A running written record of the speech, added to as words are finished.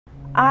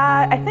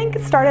I think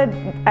it started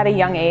at a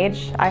young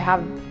age. I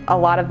have a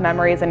lot of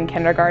memories in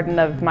kindergarten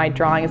of my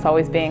drawings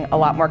always being a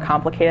lot more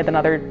complicated than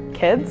other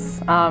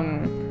kids.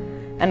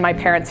 And my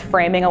parents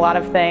framing a lot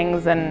of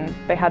things, and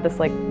they had this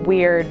like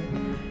weird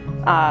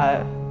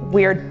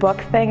book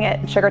thing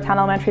at Sugartown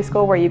Elementary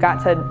School where you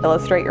got to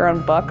illustrate your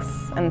own books.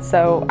 And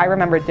so I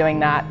remember doing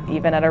that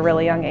even at a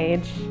really young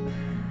age.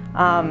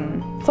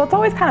 So it's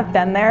always kind of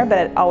been there, but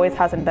it always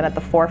hasn't been at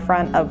the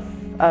forefront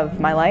of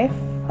my life.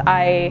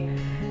 I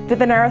did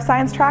the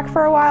neuroscience track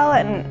for a while,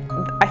 and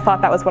I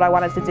thought that was what I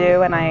wanted to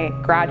do, and I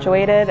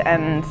graduated,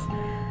 and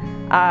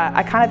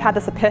I kind of had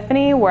this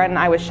epiphany when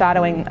I was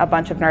shadowing a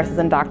bunch of nurses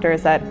and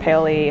doctors at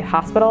Paoli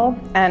Hospital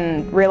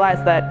and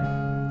realized that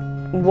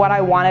what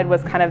I wanted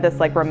was kind of this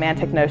like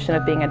romantic notion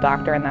of being a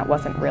doctor, and that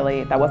wasn't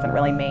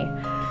really me.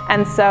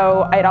 And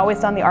so I'd always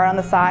done the art on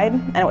the side,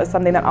 and it was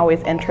something that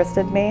always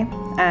interested me.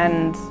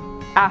 And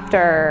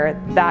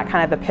after that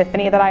kind of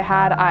epiphany that I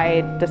had,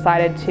 I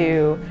decided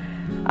to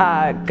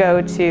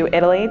go to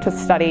Italy to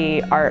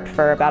study art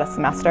for about a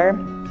semester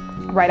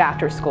right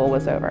after school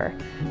was over.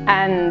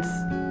 And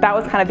that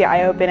was kind of the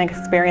eye-opening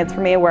experience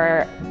for me,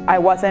 where I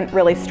wasn't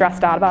really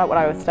stressed out about what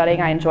I was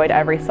studying. I enjoyed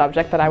every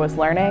subject that I was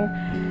learning.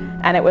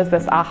 And it was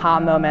this aha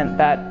moment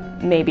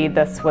that maybe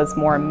this was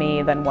more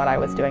me than what I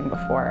was doing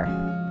before.